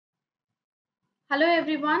Hello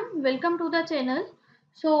everyone, welcome to the channel.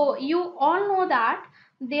 So you all know that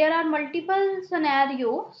there are multiple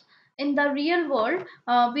scenarios in the real world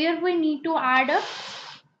where we need to add up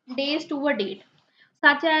days to a date,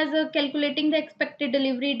 such as calculating the expected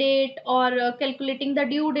delivery date or calculating the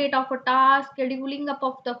due date of a task, scheduling up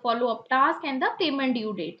of the follow-up task and the payment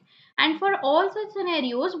due date. And for all such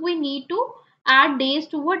scenarios, we need to add days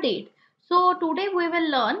to a date. So today we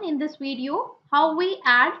will learn in this video how we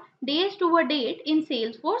add days to a date in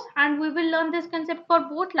Salesforce, and we will learn this concept for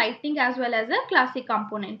both Lightning as well as a classic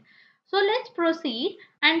component. So let's proceed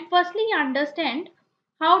and firstly understand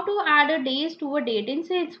how to add a days to a date in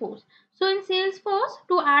Salesforce. So in Salesforce,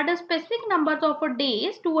 to add a specific number of a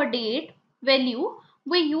days to a date value,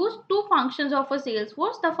 we use two functions of a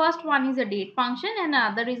Salesforce. The first one is a date function and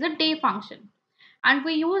another is a day function. And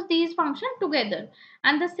we use these functions together.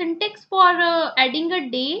 And the syntax for adding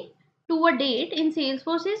a day to a date in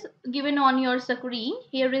Salesforce is given on your screen.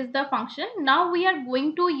 Here is the function. Now we are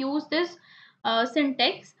going to use this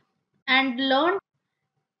syntax and learn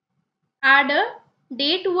add a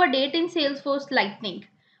day to a date in Salesforce Lightning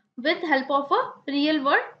with help of a real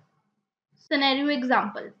world scenario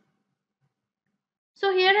example.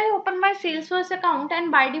 So here I open my Salesforce account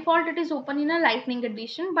and by default it is open in a Lightning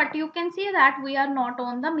edition, but you can see that we are not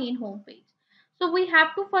on the main home page. So we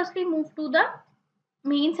have to firstly move to the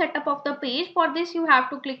main setup of the page. For this you have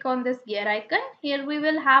to click on this gear icon. Here we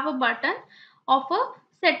will have a button of a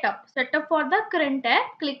setup for the current tab.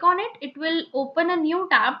 Click on it. It will open a new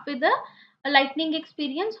tab with a Lightning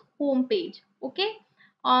Experience home page. Okay.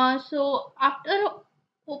 So after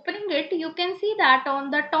opening it, you can see that on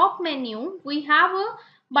the top menu we have a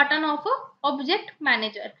button of a object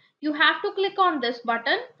manager. You have to click on this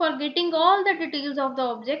button for getting all the details of the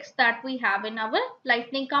objects that we have in our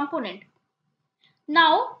Lightning component.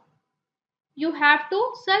 Now you have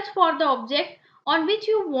to search for the object on which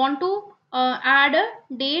you want to add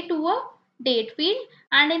a day to a date field,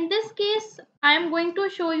 and in this case I am going to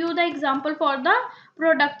show you the example for the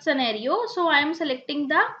product scenario. So I am selecting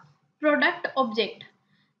the product object.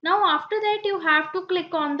 Now after that you have to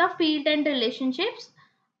click on the field and relationships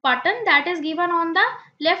button that is given on the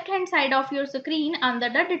left hand side of your screen under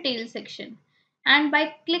the details section, and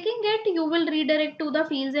by clicking it you will redirect to the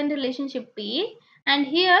fields and relationship page. And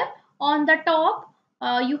here on the top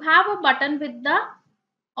you have a button with the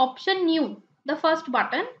option new, the first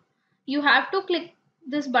button. You have to click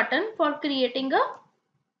this button for creating a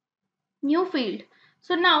new field.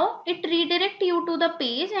 So now it redirects you to the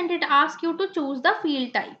page and it asks you to choose the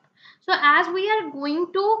field type. So as we are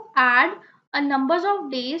going to add a numbers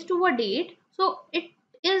of days to a date, so it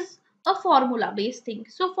is a formula based thing.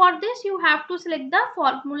 So for this you have to select the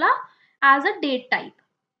formula as a date type.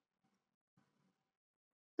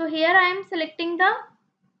 So here I am selecting the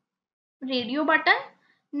radio button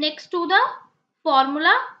next to the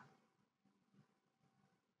formula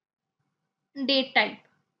date type.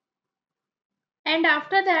 And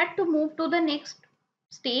after that, to move to the next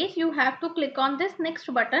stage you have to click on this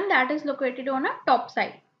next button that is located on a top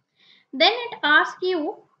side. Then it asks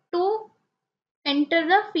you to enter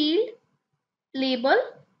the field label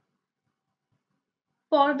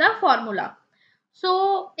for the formula.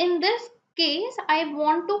 So in this case I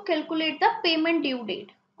want to calculate the payment due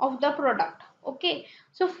date of the product. Okay,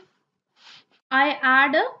 so I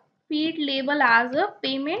add a field label as a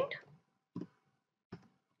payment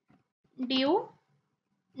due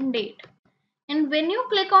date, and when you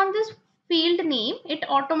click on this field name it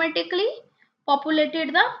automatically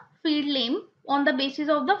populated the field name on the basis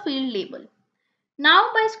of the field label.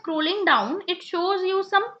 Now by scrolling down it shows you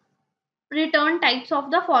some return types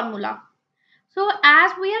of the formula. So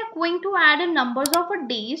as we are going to add a numbers of a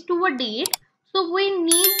days to a date, so we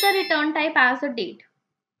need the return type as a date.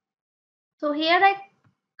 So here I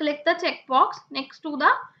click the checkbox next to the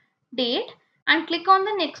date and click on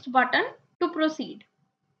the next button to proceed.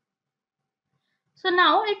 So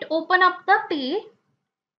now it open up the page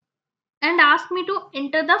and ask me to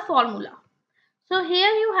enter the formula. So here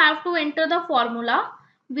you have to enter the formula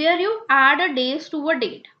where you add a days to a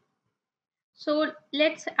date. So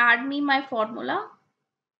let's add me my formula.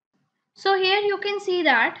 So here you can see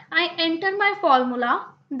that I enter my formula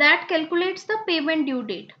that calculates the payment due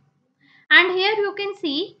date. And here you can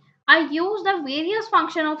see I use the various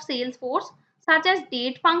function of Salesforce such as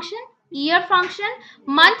date function, year function,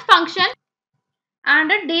 month function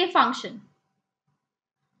and a day function.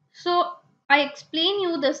 So I explain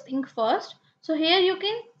you this thing first. So here you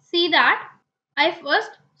can see that I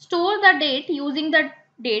first store the date using the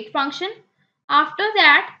date function. After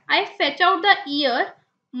that I fetch out the year,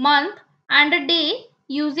 month and a day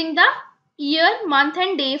using the year, month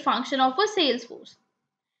and day function of a Salesforce.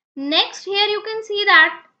 Next, here you can see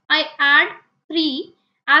that I add 3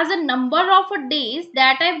 as a number of days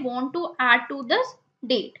that I want to add to this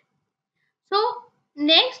date. So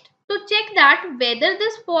next, to check that whether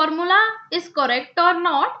this formula is correct or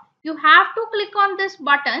not, you have to click on this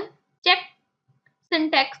button, check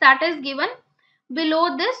syntax that is given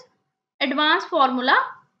below this advanced formula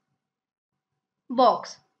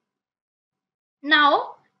box.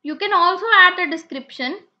 Now you can also add a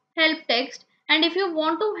description, help text, and if you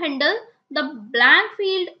want to handle the blank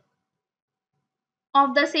field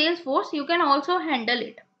of the Salesforce, you can also handle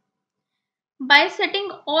it. By setting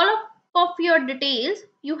all of your details,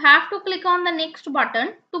 you have to click on the next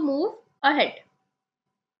button to move ahead.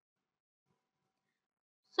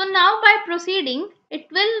 So now by proceeding, it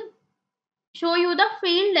will show you the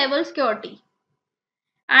field level security,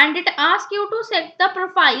 and it asks you to set the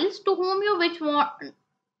profiles to whom you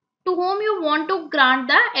want to grant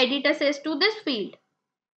the edit access to this field.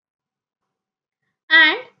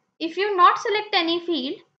 And if you not select any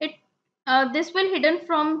field, this will hidden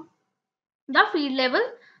from the field level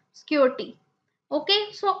security.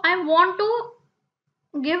 Okay, so I want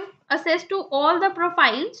to give access to all the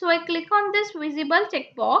profiles, so I click on this visible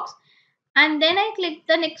checkbox and then I click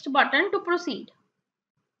the next button to proceed.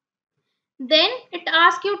 Then it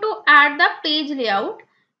asks you to add the page layout.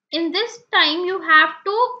 In this time you have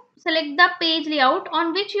to select the page layout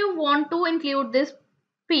on which you want to include this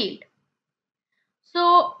field.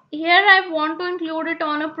 So here I want to include it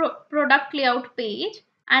on a product layout page,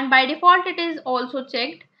 and by default it is also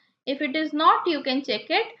checked. If it is not, you can check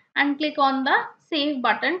it and click on the save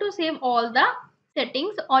button to save all the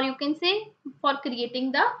settings, or you can say for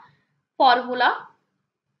creating the formula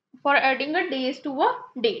for adding a days to a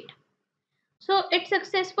date. So it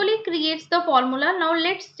successfully creates the formula. Now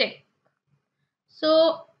let's check.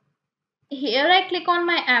 So here I click on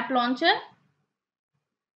my app launcher.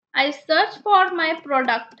 I search for my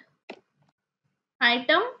product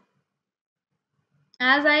item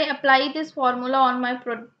as I apply this formula on my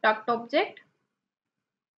product object.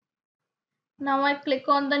 Now I click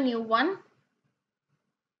on the new one.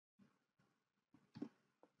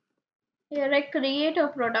 Here I create a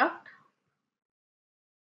product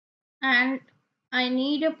and I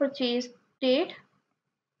need a purchase date.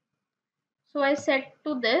 So I set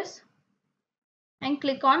to this and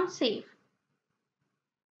click on save.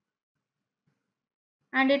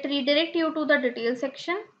 And it redirect you to the detail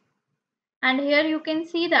section. And here you can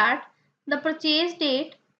see that the purchase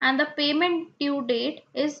date and the payment due date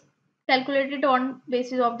is calculated on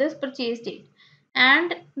basis of this purchase date,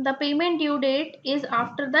 and the payment due date is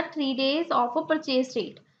after the 3 days of a purchase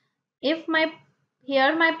date. If my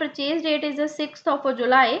purchase date is the 6th of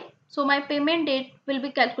July, so my payment date will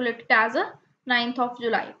be calculated as a 9th of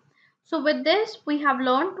July. So with this, we have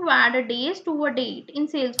learned to add a days to a date in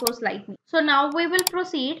Salesforce Lightning. So now we will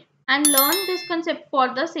proceed and learn this concept for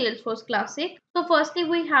the Salesforce Classic. So firstly,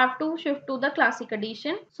 we have to shift to the Classic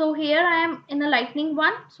edition. So here I am in a Lightning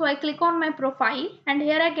one. So I click on my profile and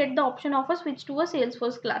here I get the option of a switch to a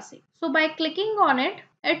Salesforce Classic. So by clicking on it,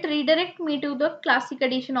 it redirects me to the Classic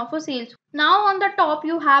edition of a Salesforce. Now on the top,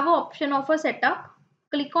 you have an option of a setup.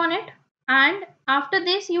 Click on it, and after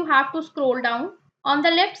this you have to scroll down. On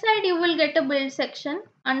the left side, you will get a build section.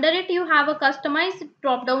 Under it, you have a customized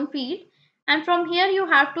drop down field, and from here you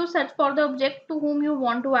have to search for the object to whom you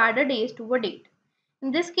want to add a days to a date.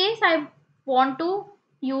 In this case, I want to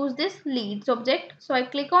use this leads object, so I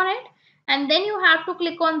click on it, and then you have to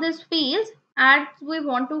click on this fields as we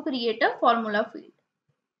want to create a formula field.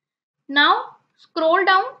 Now scroll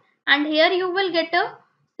down and here you will get a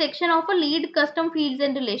section of a lead custom fields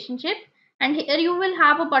and relationship, and here you will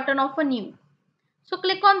have a button of a new. So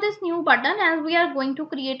click on this new button as we are going to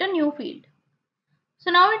create a new field.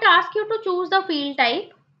 So now it asks you to choose the field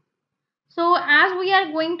type. So as we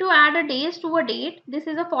are going to add a days to a date, this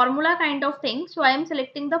is a formula kind of thing. So I am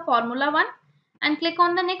selecting the formula one and click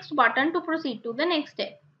on the next button to proceed to the next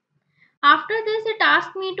step. After this, it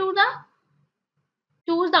asks me to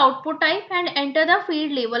choose the output type and enter the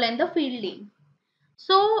field label and the field name.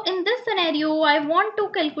 So in this scenario, I want to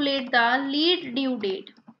calculate the lead due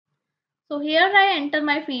date. So here I enter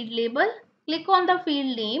my field label, click on the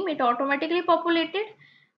field name, it automatically populated,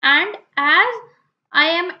 and as I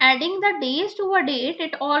am adding the days to a date,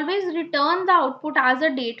 it always returns the output as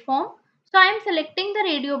a date form. So I am selecting the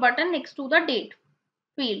radio button next to the date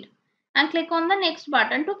field and click on the next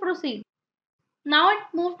button to proceed. Now it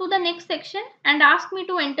moved to the next section and asked me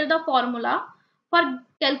to enter the formula for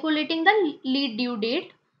calculating the lead due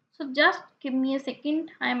date. So just give me a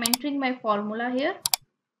second, I am entering my formula here.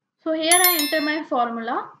 So here I enter my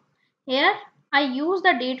formula. Here I use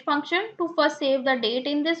the date function to first save the date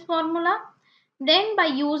in this formula. Then by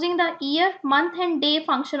using the year, month and day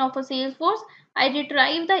function of a Salesforce, I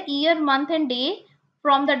retrieve the year, month and day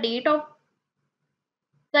from the date of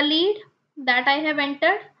the lead that I have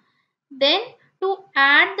entered. Then to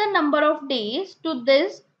add the number of days to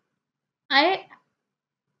this, I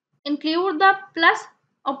include the plus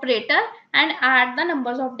operator and add the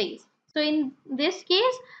numbers of days. So in this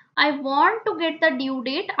case, I want to get the due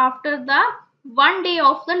date after the 1 day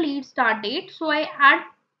of the lead start date. So I add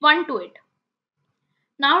 1 to it.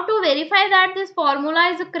 Now to verify that this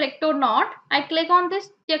formula is correct or not, I click on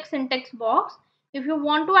this check syntax box. If you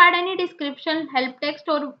want to add any description, help text,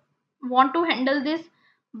 or want to handle this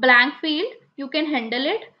blank field, you can handle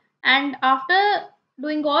it. And after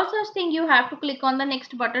doing all such thing, you have to click on the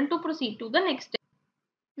next button to proceed to the next step.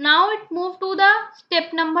 Now it moved to the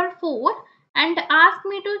step number 4 and asked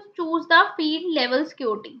me to choose the field level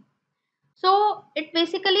security. So it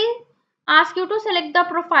basically asks you to select the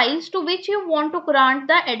profiles to which you want to grant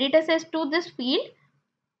the edit access to this field,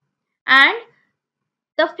 and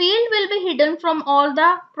the field will be hidden from all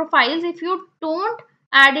the profiles if you don't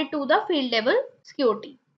add it to the field level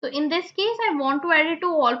security. So in this case, I want to add it to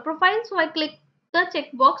all profiles. So I click the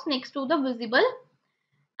checkbox next to the visible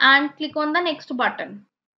and click on the next button.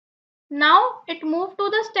 Now it moved to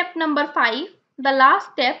the step number 5, the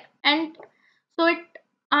last step, and so it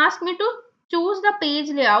asked me to choose the page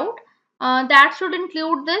layout that should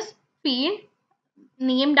include this field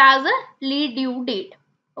named as a lead due date.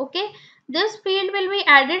 Okay, this field will be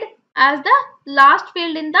added as the last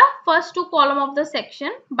field in the first two column of the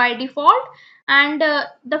section by default, and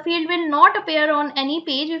the field will not appear on any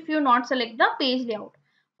page if you not select the page layout.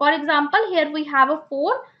 For example, here we have a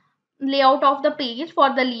 4 layout of the page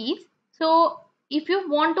for the leads. So if you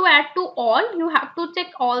want to add to all, you have to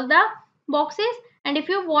check all the boxes, and if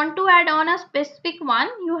you want to add on a specific one,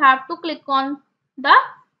 you have to click on the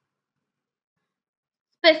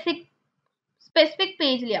specific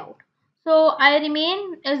page layout. So I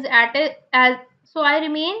remain is at it as so I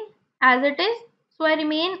remain as it is. So I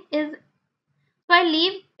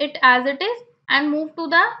leave it as it is and move to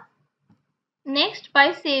the next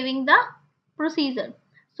by saving the procedure.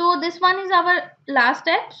 So this one is our last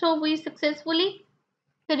step. So we successfully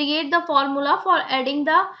create the formula for adding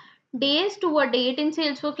the days to a date in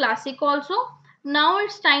Salesforce Classic also. Now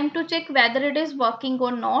it's time to check whether it is working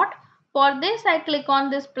or not. For this, I click on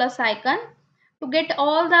this plus icon to get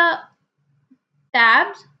all the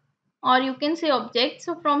tabs, or you can say objects.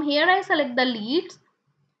 So from here I select the leads,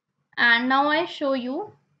 and now I show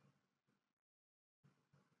you.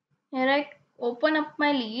 Here I open up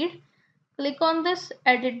my lead, click on this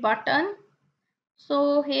edit button.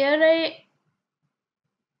 So here I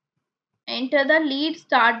enter the lead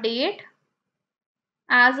start date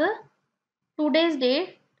as a today's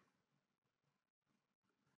date.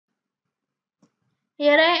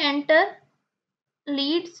 Here I enter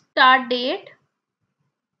lead start date,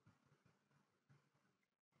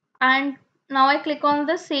 and now I click on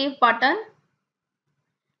the save button,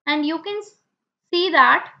 and you can see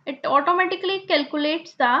that it automatically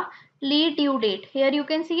calculates the lead due date. Here you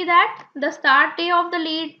can see that the start day of the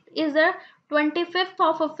lead is the 25th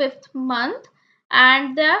of a 5th month,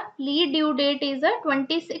 and the lead due date is the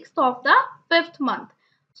 26th of the 5th month.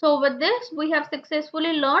 So with this, we have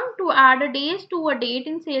successfully learned to add a days to a date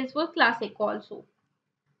in Salesforce Classic also.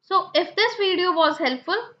 So if this video was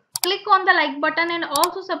helpful, click on the like button and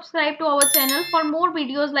also subscribe to our channel for more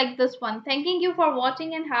videos like this one. Thanking you for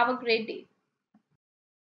watching and have a great day.